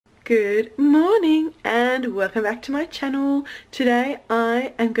Good morning and welcome back to my channel. Today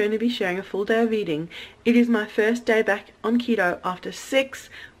I am going to be sharing a full day of eating. It is my first day back on keto after 6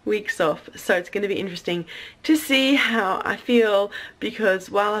 weeks off, so it's going to be interesting to see how I feel, because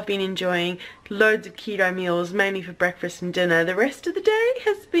while I've been enjoying loads of keto meals mainly for breakfast and dinner, the rest of the day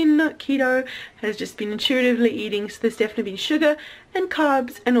has been not keto, has just been intuitively eating. So there's definitely been sugar and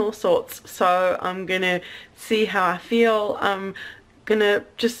carbs and all sorts, so I'm gonna see how I feel. I'm gonna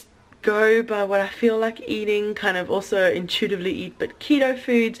just go by what I feel like eating, kind of also intuitively eat but keto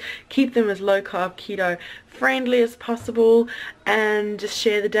foods, keep them as low carb keto friendly as possible, and just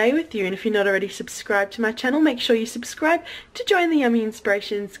share the day with you. And if you're not already subscribed to my channel, make sure you subscribe to join the Yummy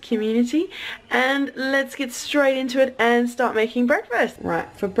Inspirations community. And let's get straight into it and start making breakfast.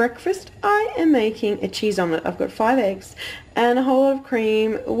 Right, for breakfast I am making a cheese omelette. I've got 5 eggs and a whole lot of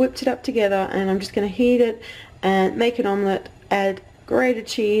cream, whipped it up together, and I'm just going to heat it and make an omelette, add grated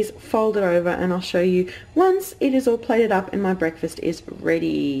cheese, fold it over, and I'll show you once it is all plated up and my breakfast is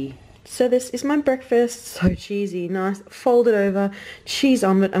ready. So this is my breakfast, so cheesy, nice, folded over cheese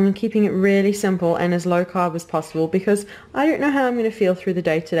omelette. I'm keeping it really simple and as low carb as possible because I don't know how I'm going to feel through the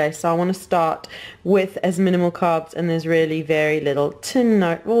day today, so I want to start with as minimal carbs, and there's really very little to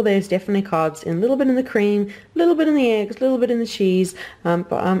note. Well, there's definitely carbs in a little bit in the cream, a little bit in the eggs, a little bit in the cheese,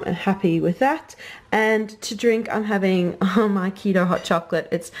 but I'm happy with that. And to drink, I'm having my keto hot chocolate.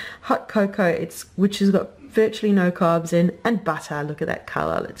 It's hot cocoa, which has got virtually no carbs in, and butter. Look at that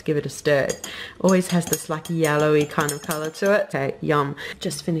color. Let's give it a stir. It always has this like yellowy kind of color to it. Okay, yum.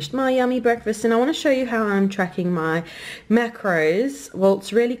 Just finished my yummy breakfast, and I want to show you how I'm tracking my macros. Well,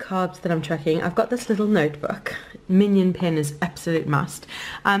 it's really carbs that I'm tracking. I've got this little notebook. Minion pen is absolute must.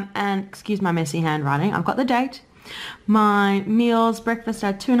 And excuse my messy handwriting. I've got the date. My meals, breakfast, I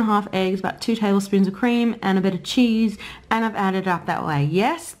had 2.5 eggs, about 2 tablespoons of cream and a bit of cheese, and I've added it up that way.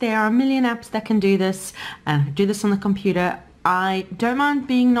 Yes, there are a million apps that can do this, and I do this on the computer. I don't mind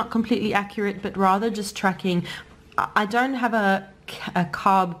being not completely accurate, but rather just tracking. I don't have a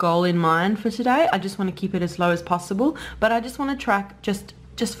carb goal in mind for today. I just want to keep it as low as possible, but I just want to track just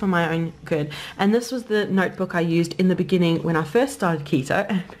for my own good. And this was the notebook I used in the beginning when I first started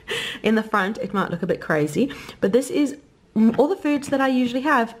keto. In the front it might look a bit crazy, but this is all the foods that I usually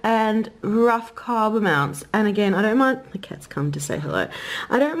have and rough carb amounts. And again, I don't mind, the cat's come to say hello,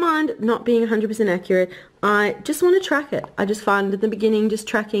 I don't mind not being 100% accurate. I just want to track it. I just find at the beginning just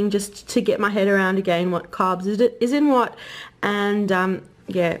tracking just to get my head around again what carbs is in what, and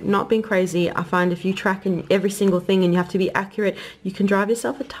yeah, not being crazy. I find if you track in every single thing and you have to be accurate, you can drive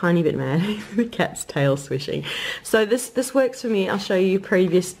yourself a tiny bit mad. The cat's tail swishing. So this works for me. I'll show you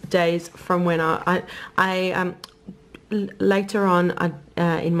previous days from when later on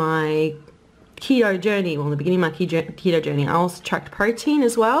in my keto journey, well, in the beginning of my keto journey, I also tracked protein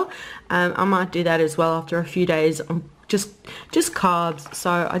as well. I might do that as well after a few days. Just carbs,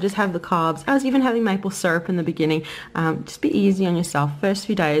 so I just have the carbs. I was even having maple syrup in the beginning. Just be easy on yourself. First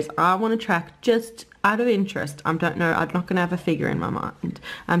few days I want to track just out of interest. I don't know, I'm not going to have a figure in my mind.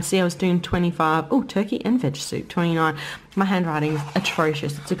 See, I was doing 25, oh, turkey and veg soup, 29. My handwriting is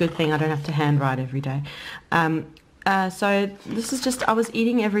atrocious. It's a good thing I don't have to handwrite every day. So this is just, I was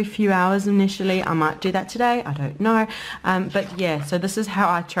eating every few hours initially. I might do that today, I don't know, but yeah, so this is how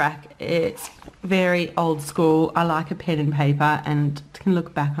I track. It's very old school. I like a pen and paper and can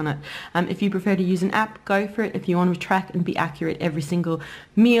look back on it. If you prefer to use an app, go for it. If you want to track and be accurate every single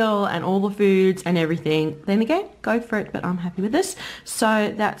meal and all the foods and everything, then again, go for it, but I'm happy with this.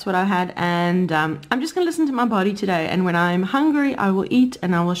 So that's what I had, and I'm just going to listen to my body today, and when I'm hungry I will eat,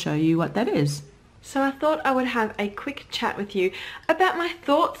 and I will show you what that is. So I thought I would have a quick chat with you about my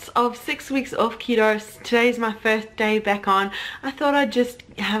thoughts of 6 weeks off keto. Today's my first day back on. I thought I'd just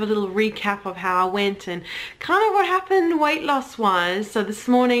have a little recap of how I went and kind of what happened weight loss wise. So this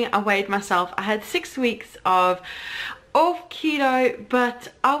morning I weighed myself. I had 6 weeks of off keto,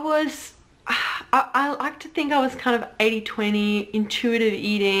 but I like to think I was kind of 80-20 intuitive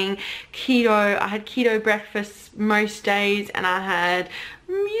eating keto. I had keto breakfasts most days, and I had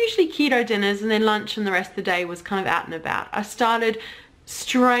usually keto dinners, and then lunch, and the rest of the day was kind of out and about. I started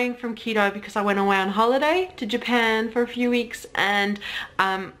straying from keto because I went away on holiday to Japan for a few weeks, and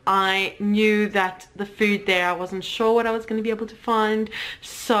I knew that the food there, I wasn't sure what I was going to be able to find,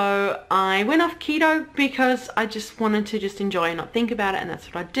 so I went off keto because I just wanted to just enjoy and not think about it, and that's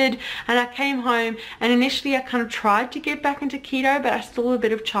what I did. And I came home, and initially I kind of tried to get back into keto, but I still had a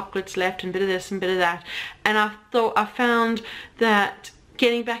bit of chocolates left and a bit of this and a bit of that, and I found that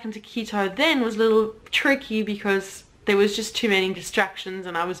getting back into keto then was a little tricky because there was just too many distractions,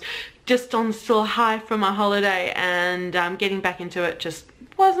 and I was just on still high from my holiday, and getting back into it just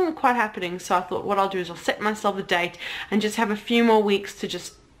wasn't quite happening. So I thought what I'll do is I'll set myself a date and just have a few more weeks to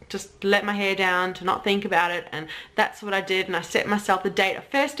just let my hair down, to not think about it. And that's what I did, and I set myself the date of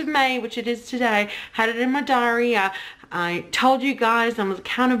 1st of May, which it is today. Had it in my diary. I told you guys I was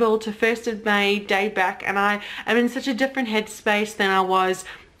accountable to 1st of May, day back, and I am in such a different headspace than I was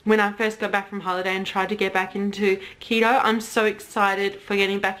when I first got back from holiday and tried to get back into keto. I'm so excited for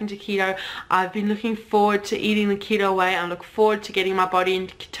getting back into keto. I've been looking forward to eating the keto way. I look forward to getting my body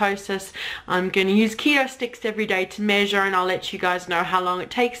into ketosis. I'm going to use keto sticks every day to measure, and I'll let you guys know how long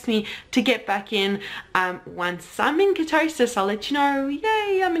it takes me to get back in. Once I'm in ketosis, I'll let you know,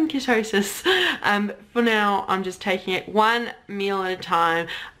 yay, I'm in ketosis. For now, I'm just taking it one meal at a time.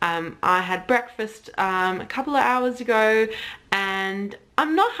 I had breakfast a couple of hours ago, and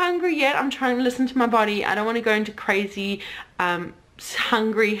I'm not hungry yet. I'm trying to listen to my body. I don't want to go into crazy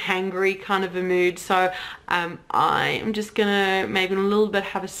hungry, hangry kind of a mood. So I am just gonna maybe in a little bit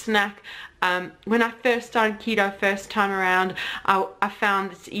have a snack. When I first started keto first time around, I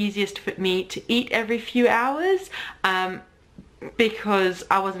found it's easiest for me to eat every few hours. Because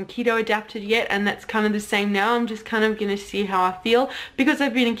I wasn't keto adapted yet, and that's kind of the same now. I'm just kind of going to see how I feel, because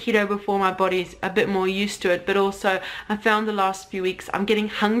I've been in keto before. My body's a bit more used to it, but also I found the last few weeks I'm getting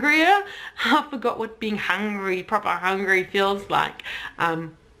hungrier. I forgot what being hungry, proper hungry, feels like.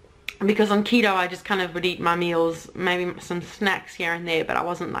 Because on keto I just kind of would eat my meals, maybe some snacks here and there, but I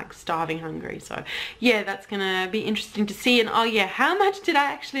wasn't like starving hungry. So yeah, that's gonna be interesting to see. And oh yeah, how much did I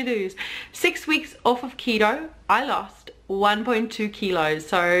actually lose? 6 weeks off of keto, I lost 1.2 kilos,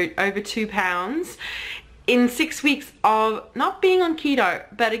 so over 2 pounds in 6 weeks of not being on keto.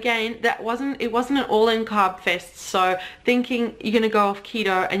 But again, it wasn't an all-in carb fest. So thinking you're gonna go off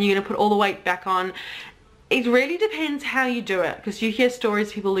keto and you're gonna put all the weight back on, it really depends how you do it, because you hear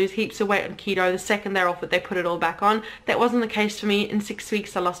stories people lose heaps of weight on keto, the second they're off it they put it all back on. That wasn't the case for me. In 6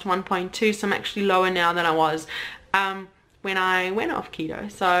 weeks I lost 1.2, so I'm actually lower now than I was when I went off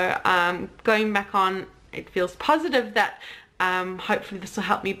keto. So going back on, it feels positive that hopefully this will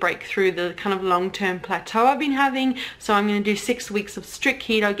help me break through the kind of long-term plateau I've been having. So I'm going to do 6 weeks of strict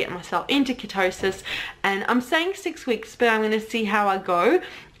keto, get myself into ketosis, and I'm saying 6 weeks, but I'm going to see how I go.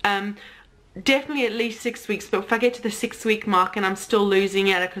 Definitely at least 6 weeks, but if I get to the 6-week mark and I'm still losing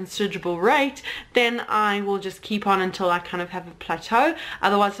at a considerable rate, then I will just keep on until I kind of have a plateau.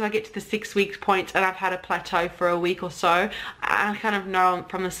 Otherwise, if I get to the 6 week point and I've had a plateau for a week or so, I kind of know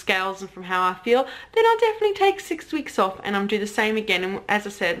from the scales and from how I feel, then I'll definitely take 6 weeks off and I'll do the same again. And as I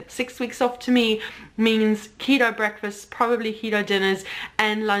said, 6 weeks off to me means keto breakfast, probably keto dinners,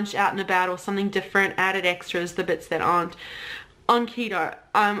 and lunch out and about, or something different, added extras, the bits that aren't on keto.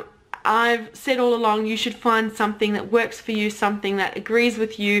 I've said all along, you should find something that works for you, something that agrees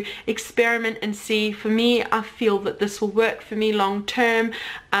with you, experiment and see. For me, I feel that this will work for me long term.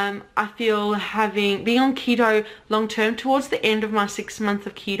 I feel being on keto long term, towards the end of my 6 months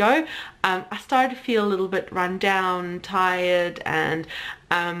of keto, I started to feel a little bit run down, tired, and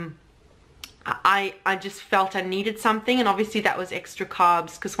I just felt I needed something, and obviously that was extra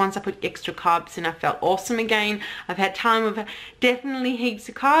carbs, because once I put extra carbs in I felt awesome again. I've had time of definitely heaps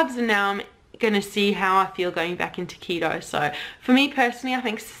of carbs, and now I'm going to see how I feel going back into keto. So for me personally, I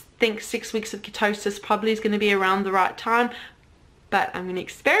think 6 weeks of ketosis probably is going to be around the right time, but I'm going to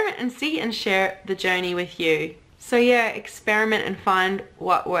experiment and see and share the journey with you. So yeah, experiment and find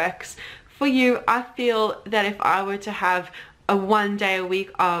what works for you. I feel that if I were to have a 1 day a week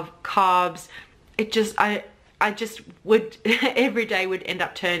of carbs, I just would every day would end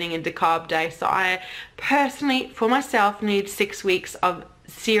up turning into carb day. So I personally, for myself, need 6 weeks of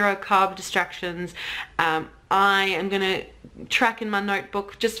 0 carb distractions. I am going to track in my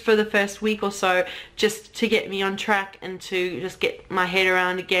notebook just for the first week or so, just to get me on track and to just get my head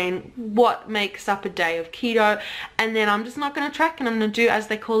around again what makes up a day of keto. And then I'm just not going to track, and I'm going to do as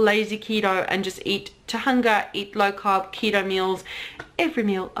they call lazy keto, and just eat to hunger, eat low carb keto meals every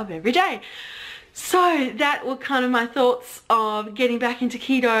meal of every day. So that were kind of my thoughts of getting back into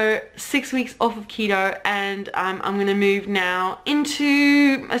keto, 6 weeks off of keto, and I'm going to move now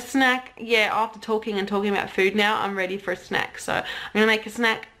into a snack. Yeah, after talking about food now, I'm ready for a snack. So I'm going to make a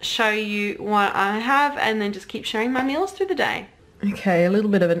snack, show you what I have, and then just keep sharing my meals through the day. Okay, a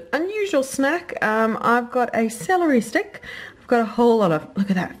little bit of an unusual snack. I've got a celery stick. Got a whole lot of, look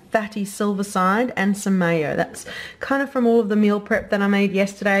at that, fatty silver side, and some mayo. That's kind of from all of the meal prep that I made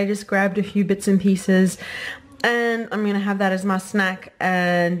yesterday. I just grabbed a few bits and pieces, and I'm going to have that as my snack,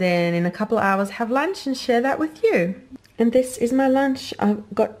 and then in a couple of hours have lunch and share that with you. and this is my lunch. I've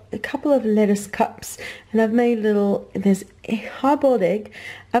got a couple of lettuce cups, and I've made there's a hard-boiled egg,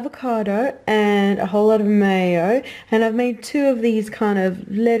 avocado, and a whole lot of mayo, and I've made 2 of these kind of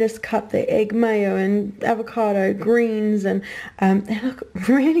lettuce cup, the egg mayo and avocado greens, and they look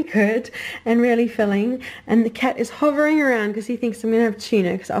really good and really filling. And the cat is hovering around because he thinks I'm gonna have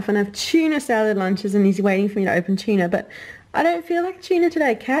tuna, because I often have tuna salad lunches, and he's waiting for me to open tuna, but I don't feel like tuna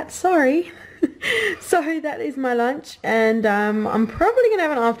today, cat, sorry. So that is my lunch, and I'm probably gonna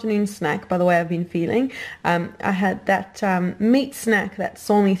have an afternoon snack, by the way I've been feeling. I had that meat snack that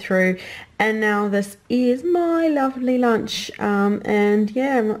saw me through, and now this is my lovely lunch. And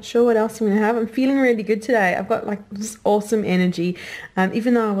yeah, I'm not sure what else I'm gonna have. I'm feeling really good today. I've got like this awesome energy,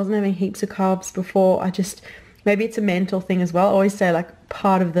 even though I wasn't having heaps of carbs before. Maybe it's a mental thing as well. I always say, like,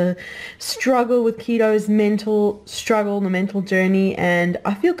 part of the struggle with keto is mental struggle, the mental journey, and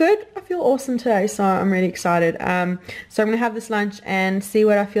I feel good. I feel awesome today, so I'm really excited. So I'm going to have this lunch and see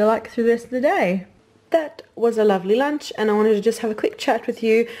what I feel like through the rest of the day. That was a lovely lunch, and I wanted to just have a quick chat with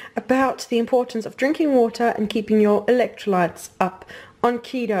you about the importance of drinking water and keeping your electrolytes up on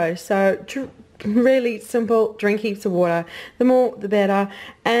keto. So really simple, drink heaps of water, the more the better.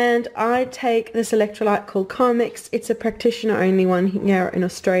 And I take this electrolyte called Carmix. It's a practitioner only one here in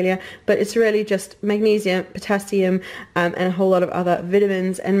Australia, but it's really just magnesium, potassium, and a whole lot of other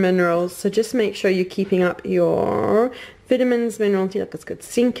vitamins and minerals. So just make sure you're keeping up your vitamins, minerals, like it's got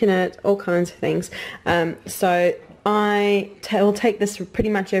zinc in it, all kinds of things. So I will take this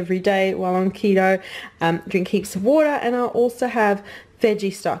pretty much every day while on keto, drink heaps of water, and I'll also have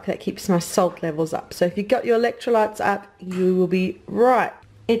veggie stock that keeps my salt levels up. So if you've got your electrolytes up, you will be right.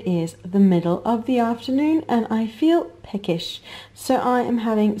 It is the middle of the afternoon and I feel peckish, so I am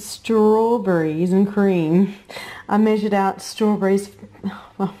having strawberries and cream. I measured out strawberries,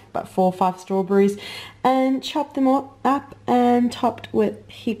 well, about 4 or 5 strawberries, and chopped them all up and topped with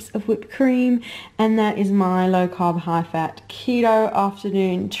heaps of whipped cream, and that is my low carb, high fat keto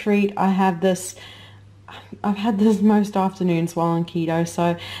afternoon treat. I've had this most afternoons while on keto,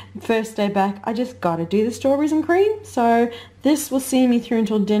 so first day back I just gotta do the strawberries and cream. So this will see me through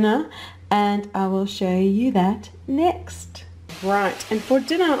until dinner, and I will show you that next. Right, and for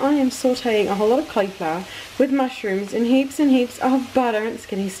dinner I am sauteing a whole lot of cauliflower with mushrooms and heaps of butter. It's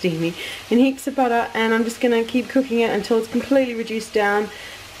getting steamy, and heaps of butter, and I'm just gonna keep cooking it until it's completely reduced down.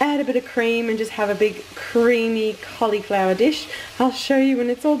 Add a bit of cream and just have a big creamy cauliflower dish. I'll show you when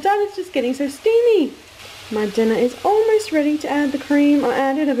it's all done. It's just getting so steamy. My dinner is almost ready to add the cream. I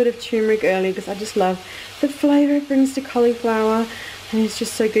added a bit of turmeric earlier because I just love the flavour it brings to cauliflower, and it's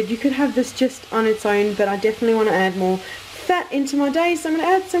just so good. You could have this just on its own, but I definitely want to add more fat into my day, so I'm going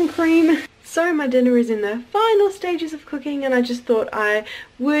to add some cream. So my dinner is in the final stages of cooking, and I just thought I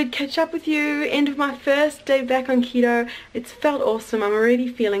would catch up with you. End of my first day back on keto. It's felt awesome. I'm already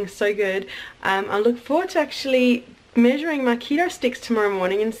feeling so good. I look forward to actually measuring my keto sticks tomorrow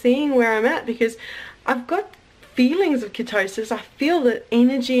morning and seeing where I'm at, because I've got feelings of ketosis. I feel the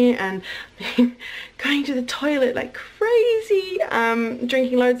energy and going to the toilet like crazy,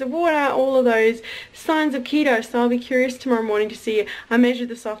 drinking loads of water, all of those signs of keto. So I'll be curious tomorrow morning to see. I measured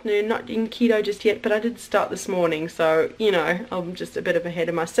this afternoon, not in keto just yet, but I did start this morning, so you know, I'm just a bit of ahead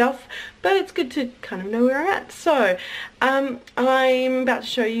of myself, but it's good to kind of know where I'm at. So I'm about to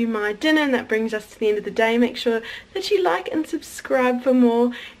show you my dinner, and that brings us to the end of the day. Make sure that you like and subscribe for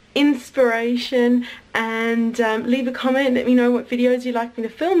more inspiration, and leave a comment. Let me know what videos you'd like me to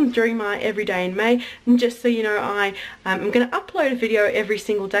film during my everyday in May. And just so you know, I'm going to upload a video every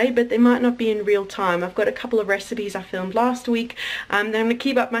single day, but they might not be in real time. I've got a couple of recipes I filmed last week that I'm going to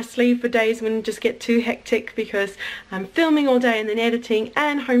keep up my sleeve for days when it just get too hectic, because I'm filming all day and then editing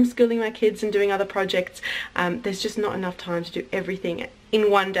and homeschooling my kids and doing other projects. There's just not enough time to do everything in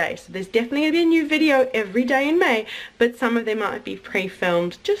one day. So there's definitely going to be a new video every day in May, but some of them might be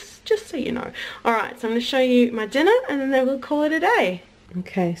pre-filmed, just so you know. Alright, so I'm going to show you my dinner, and then we'll call it a day.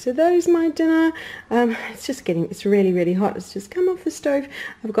 Okay, so that is my dinner. It's really hot. It's just come off the stove.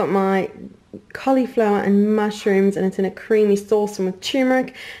 I've got my cauliflower and mushrooms, and it's in a creamy sauce and with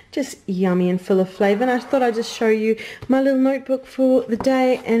turmeric, just yummy and full of flavor. And I thought I'd just show you my little notebook for the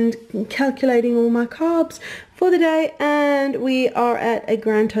day and calculating all my carbs for the day, and we are at a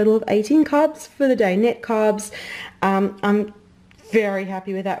grand total of 18 carbs for the day, net carbs. I'm very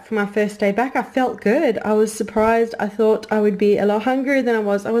happy with that for my first day back. I felt good. I was surprised. I thought I would be a lot hungrier than I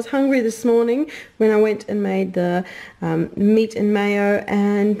was. I was hungry this morning when I went and made the meat and mayo,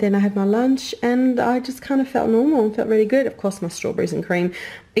 and then I had my lunch, and I just kind of felt normal and felt really good. Of course, my strawberries and cream.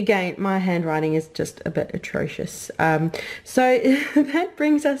 Again, my handwriting is just a bit atrocious. So that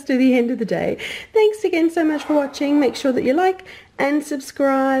brings us to the end of the day. Thanks again so much for watching. Make sure that you like and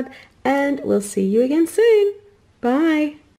subscribe, and we'll see you again soon. Bye.